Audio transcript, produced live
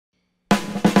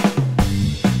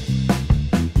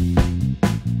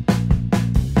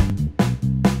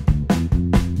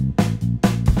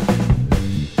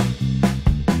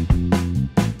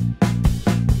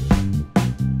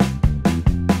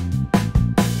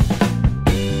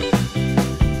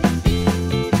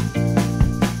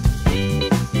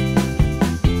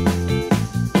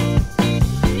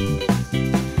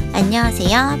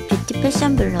안녕하세요. 뷰티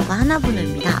패션 블로거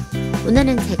하나보노입니다.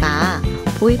 오늘은 제가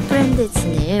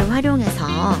보이프렌드진을 활용해서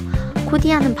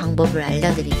코디하는 방법을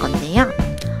알려드릴 건데요.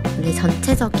 오늘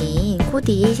전체적인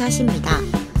코디 샷입니다.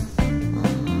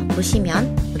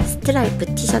 보시면 스트라이프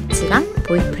티셔츠랑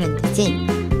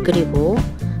보이프렌드진, 그리고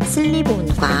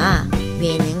슬리본과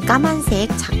위에는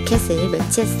까만색 자켓을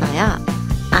매치했어요.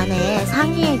 안에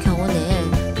상의의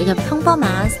경우는 그냥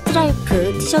평범한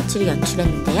스트라이프 티셔츠를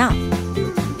연출했는데요.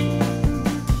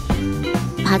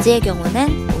 바지의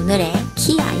경우는 오늘의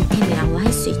키 아이템이라고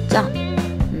할 수 있죠.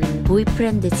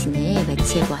 보이프렌드진을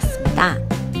매치해보았습니다.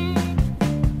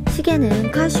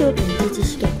 시계는 카시오 빈티지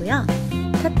시계고요.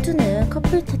 타투는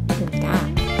커플 타투입니다.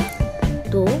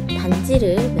 또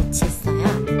반지를 매치했어요.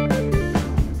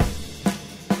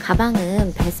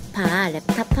 가방은 베스파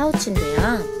랩탑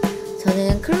파우치인데요.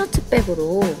 저는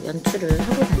클러치백으로 연출을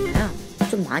하고 다녀요.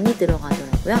 좀 많이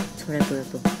들어가더라고요, 저래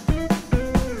보여도.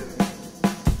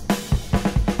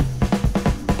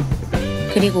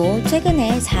 그리고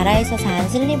최근에 자라에서 산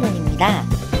슬리본입니다.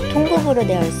 통굽으로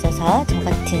되어 있어서 저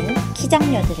같은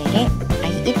키장녀들에게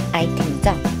힙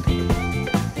아이템이죠.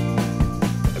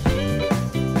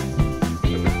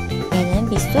 얘는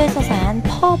미쏘에서 산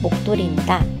퍼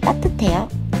목도리입니다. 따뜻해요.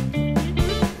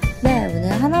 네,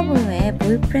 오늘 하나보노의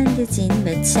보이프렌드진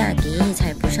매치하기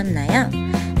잘 보셨나요?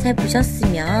 잘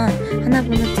보셨으면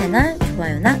하나보노 채널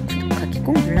좋아요나 구독하기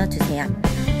꼭 눌러주세요.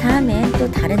 다음엔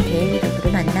또 다른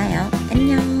데일리룩으로 만나요.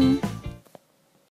 안녕.